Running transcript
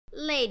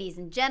Ladies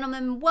and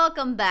gentlemen,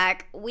 welcome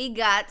back. We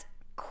got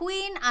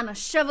Queen on a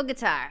shovel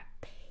guitar,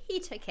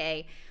 Peter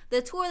K,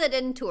 the tour that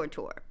didn't tour.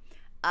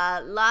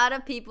 A lot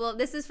of people,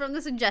 this is from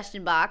the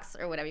suggestion box,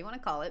 or whatever you want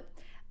to call it.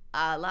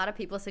 A lot of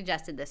people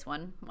suggested this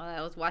one while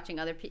I was watching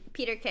other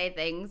Peter K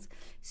things.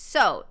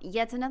 So,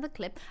 yet another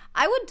clip.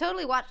 I would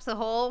totally watch the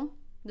tour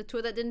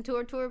that didn't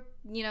tour,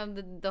 you know,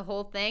 the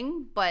whole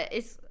thing, but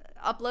it's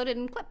uploaded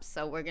in clips,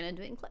 so we're gonna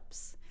do it in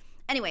clips.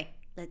 Anyway,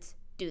 let's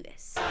do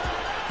this.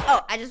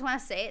 Oh, I just want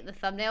to say the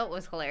thumbnail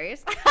was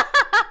hilarious.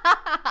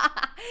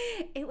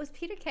 It was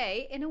Peter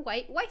K in a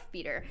white wife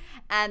beater,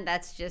 and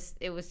that's just,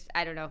 it was,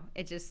 I don't know,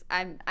 it just,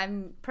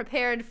 I'm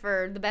prepared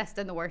for the best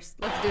and the worst.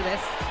 Let's do this.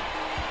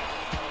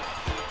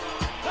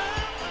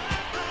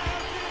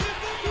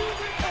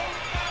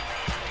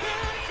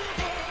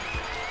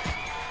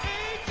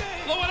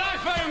 Look what I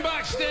found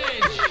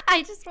backstage.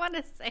 I just want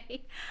to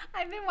say,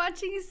 I've been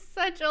watching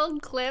such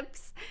old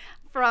clips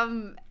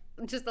from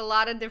just a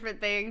lot of different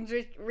things,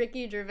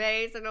 Ricky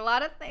Gervais and a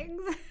lot of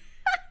things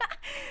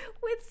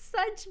with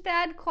such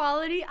bad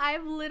quality.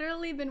 I've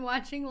literally been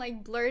watching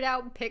like blurred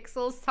out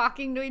pixels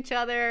talking to each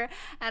other,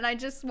 and I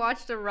just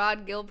watched a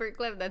Rod Gilbert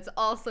clip that's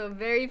also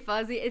very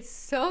fuzzy. It's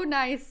so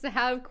nice to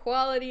have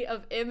quality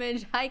of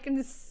image. I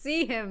can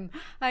see him.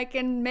 I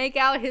can make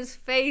out his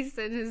face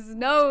and his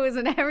nose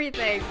and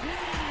everything.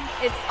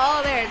 It's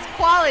all there. It's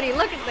quality.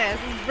 Look at this.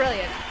 It's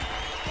brilliant.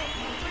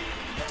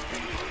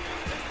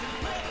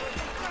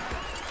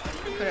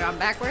 Put it on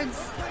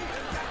backwards.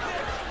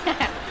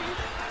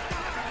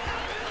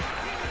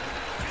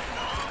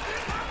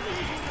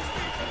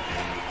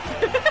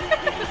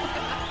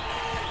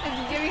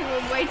 It's giving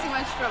him way too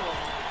much trouble.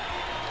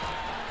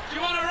 Do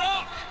you want to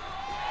rock?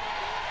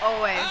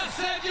 Always. I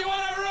said, you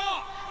want to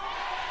rock?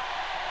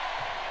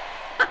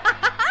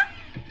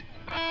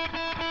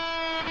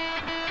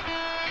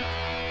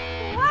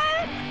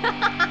 What?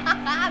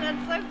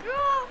 That's so cool.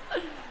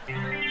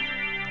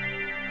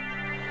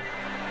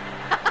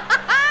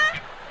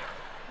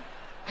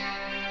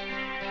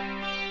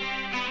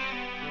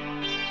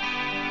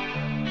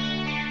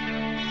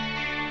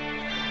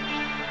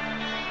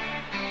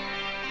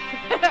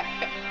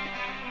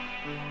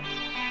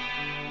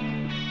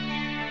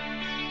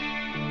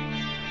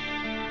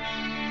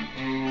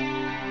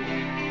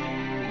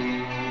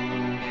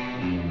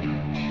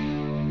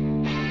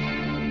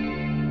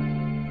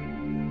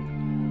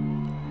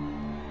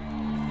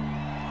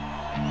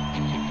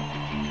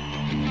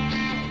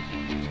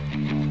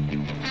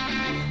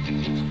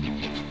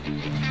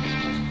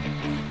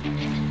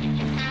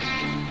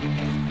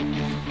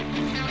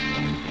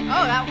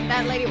 Oh,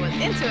 that lady was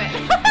into it.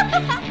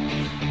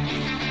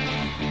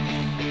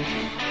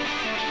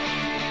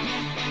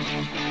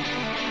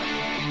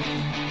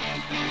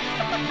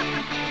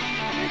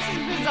 This is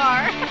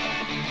bizarre.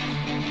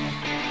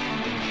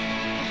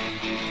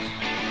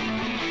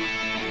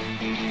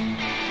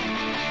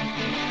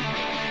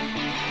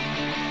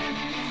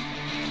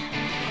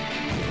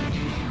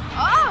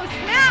 Oh,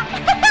 snap!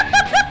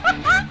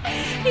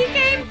 He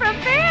came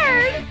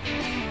prepared.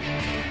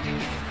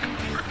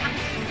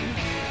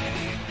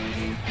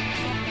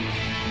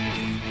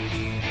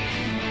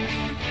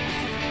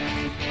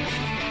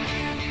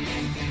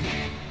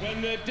 When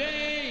the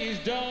day is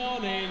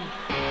dawning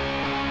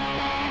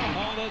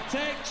on a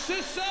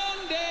Texas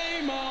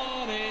Sunday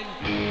morning,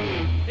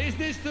 is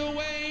this the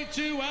way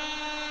to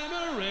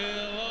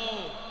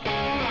Amarillo?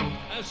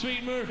 And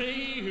sweet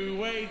Marie who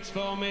waits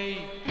for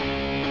me.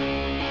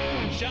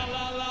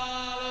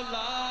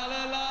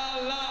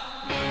 Sha-la-la-la-la-la-la-la.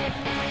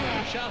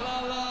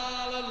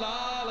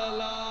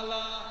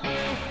 Sha-la-la-la-la-la-la-la.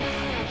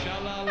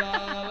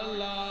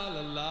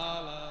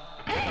 Sha-la-la-la-la-la-la.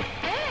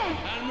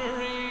 And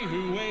Marie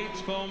who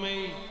waits for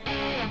me.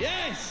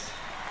 Yes!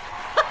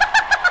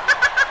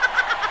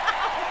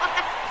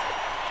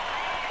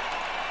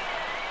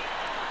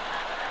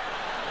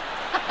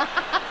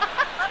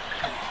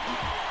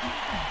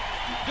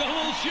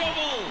 Double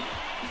shovel!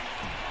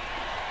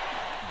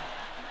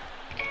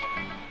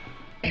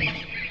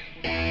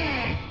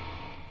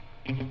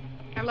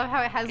 I love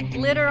how it has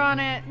glitter on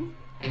it.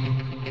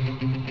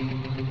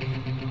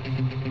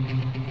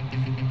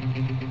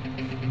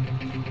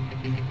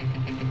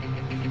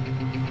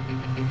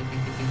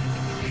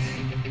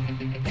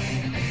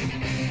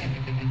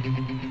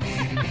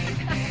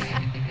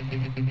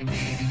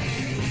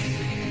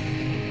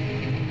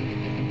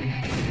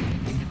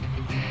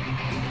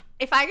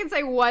 If I can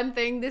say one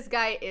thing, this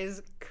guy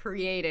is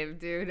creative,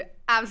 dude.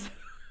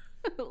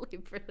 Absolutely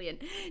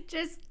brilliant.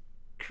 Just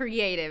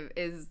creative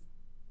is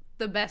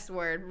the best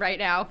word right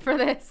now for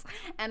this.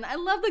 And I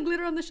love the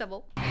glitter on the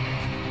shovel. When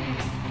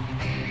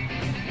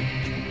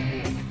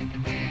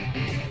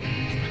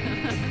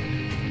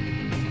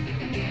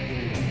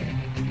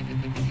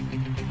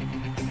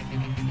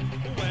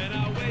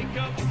I wake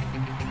up,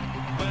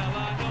 well,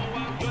 I know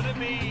I'm gonna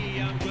be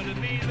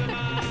the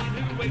man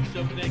who wakes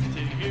up next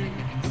to you.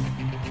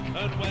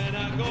 And when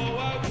I go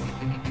out,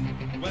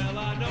 well,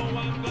 I know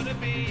I'm gonna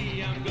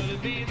be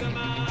the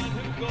man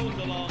who goes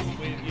along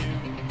with you.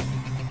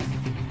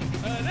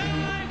 And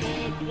I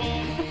would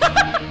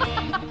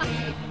walk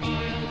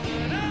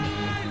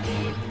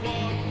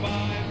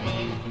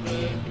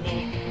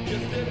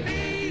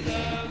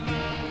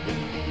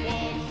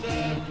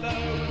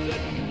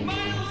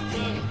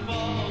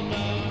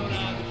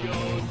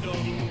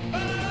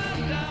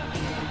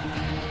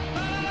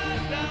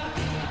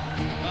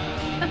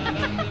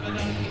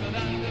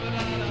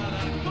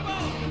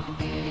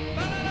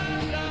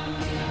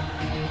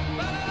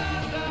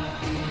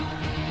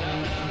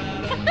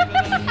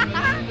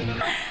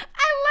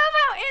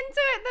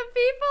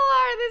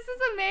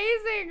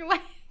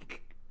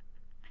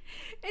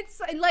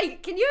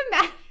Like, can you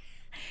imagine?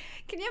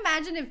 Can you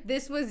imagine if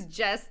this was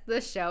just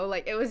the show?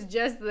 Like, it was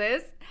just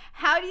this?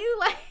 How do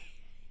you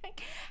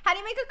how do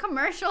you make a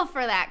commercial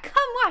for that? Come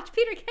watch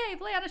Peter Kay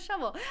play on a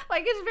shovel.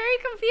 Like, it's very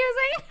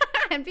confusing,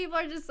 and people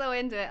are just so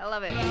into it. I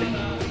love it.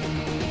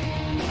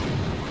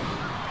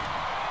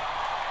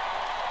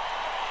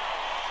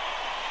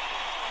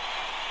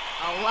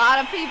 A lot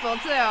of people,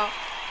 too.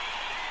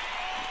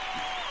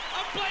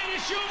 I'm playing a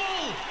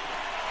shovel!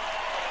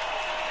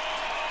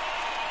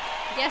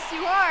 Yes,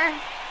 you are.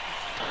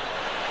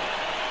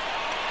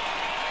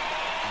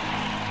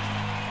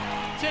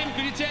 Tim,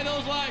 could you take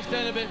those lights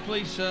down a bit,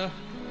 please, sir?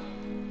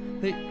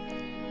 Hey.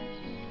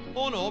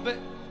 Oh no, a bit.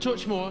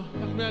 Touch more.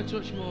 May I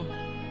touch more?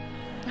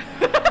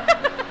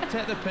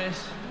 Take the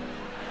piss.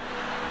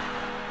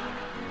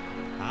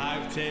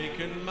 I've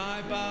taken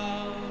my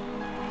bow,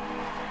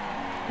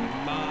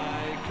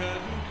 my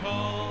curtain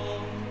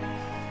call.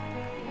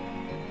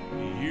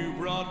 You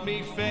brought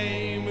me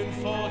fame and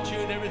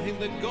fortune, everything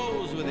that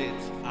goes with it.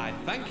 I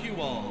thank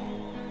you all.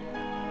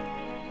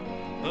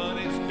 But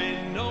it's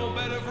been no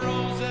bed of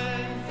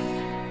roses,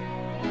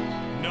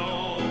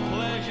 no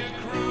pleasure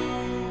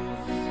cruise.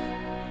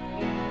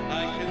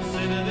 I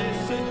consider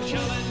this a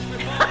challenge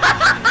before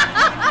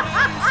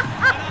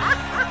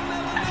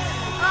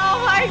Oh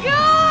my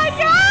God,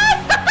 yes!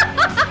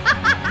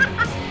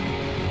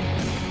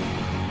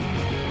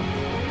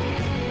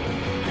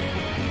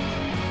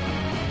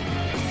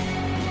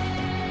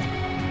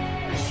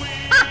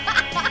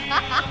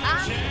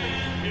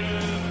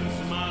 champions,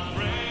 my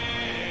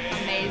friend.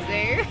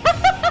 Amazing.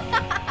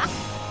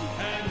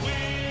 And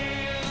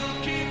we'll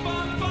keep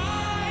on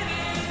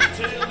fighting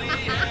till the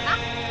end.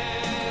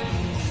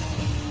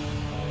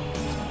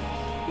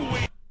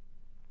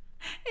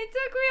 It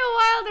took me a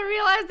while to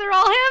realize they're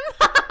all him.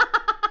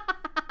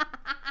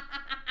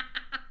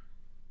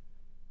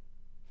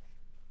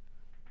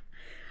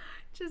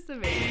 Just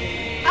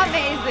amazing.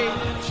 Amazing.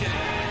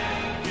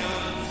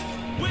 Champions,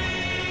 we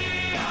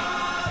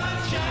are the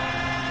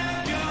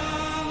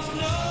champions.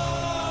 No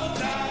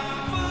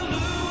time for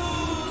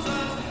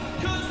losers,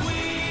 'cause we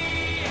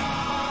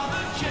are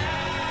the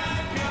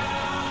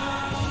champions.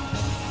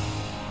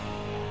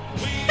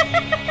 We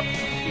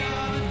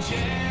are the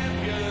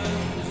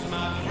champions,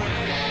 my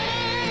friend.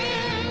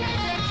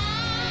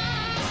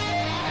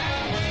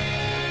 And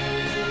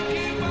we'll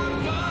keep on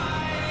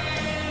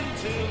fighting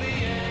till the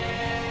end.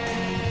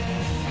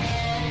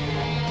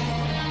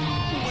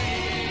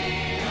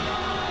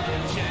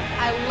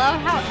 I love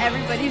how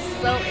everybody's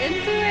so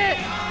into it.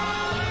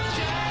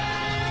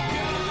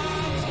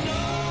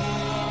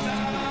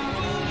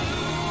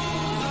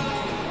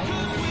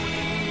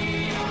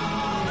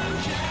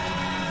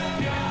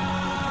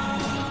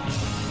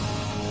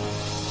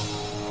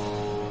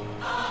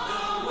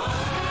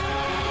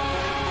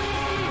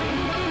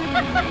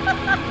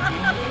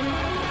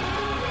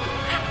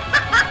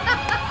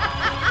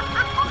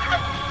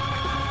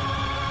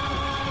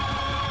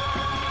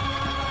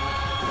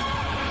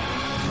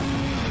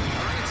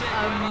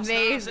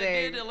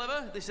 Amazing.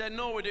 Deliver. They said,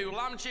 no, we do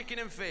lamb, chicken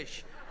and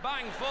fish.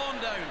 Bang, phone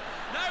down.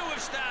 Now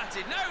we've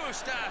started. Now we've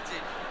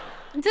started.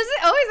 Does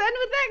it always end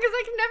with that? Because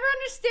I can never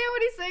understand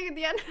what he's saying at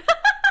the end.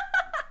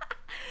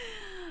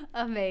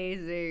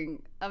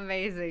 Amazing.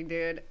 Amazing,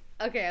 dude.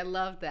 Okay, I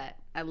love that.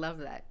 I love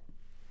that.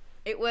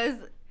 It was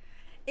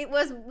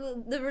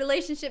the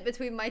relationship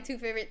between my two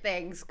favorite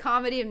things,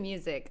 comedy and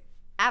music.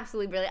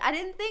 Absolutely brilliant. I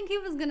didn't think he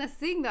was gonna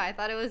sing though. I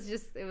thought it was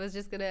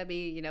just gonna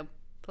be, you know,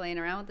 playing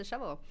around with the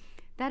shovel.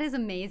 That is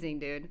amazing,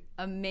 dude.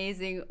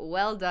 Amazing.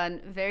 Well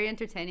done. Very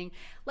entertaining.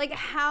 Like,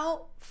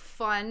 how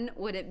fun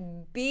would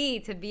it be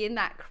to be in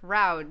that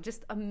crowd?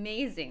 Just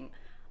amazing.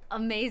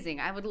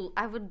 Amazing. I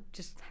would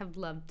just have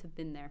loved to have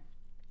been there.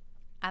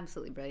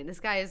 Absolutely brilliant.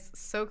 This guy is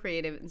so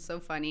creative and so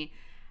funny,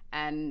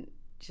 and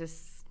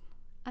just,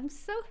 I'm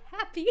so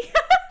happy.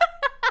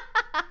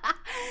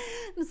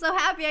 I'm so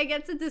happy I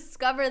get to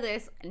discover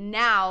this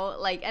now,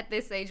 like at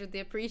this age, with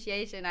the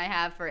appreciation I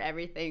have for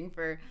everything,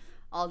 for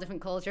all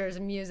different cultures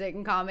and music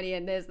and comedy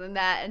and this and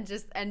that,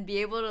 and be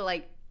able to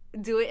like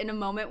do it in a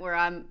moment where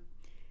I'm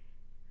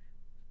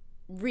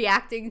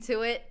reacting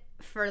to it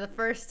for the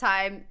first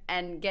time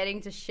and getting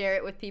to share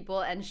it with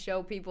people and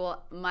show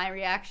people my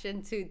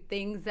reaction to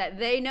things that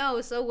they know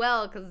so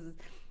well because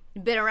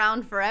it's been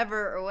around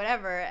forever or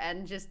whatever,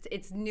 and just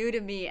it's new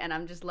to me and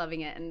I'm just loving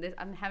it, and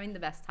I'm having the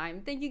best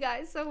time. Thank you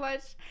guys so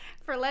much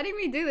for letting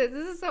me do this.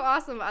 This is so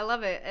awesome. I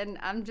love it, and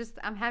I'm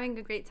having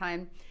a great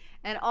time.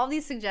 And all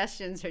these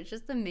suggestions are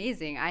just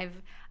amazing. I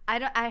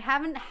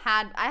haven't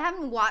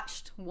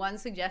watched one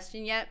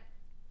suggestion yet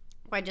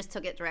where I just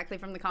took it directly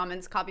from the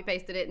comments, copy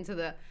pasted it into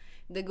the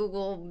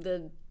Google,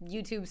 the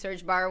YouTube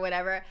search bar or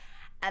whatever,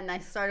 and I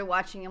started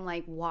watching. I'm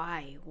like,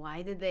 why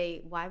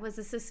was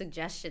this a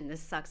suggestion?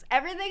 This sucks.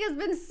 Everything has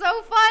been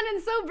so fun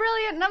and so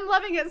brilliant, and I'm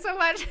loving it so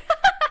much.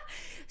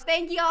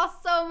 Thank you all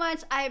so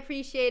much. I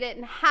appreciate it,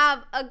 and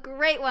have a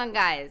great one,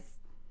 guys.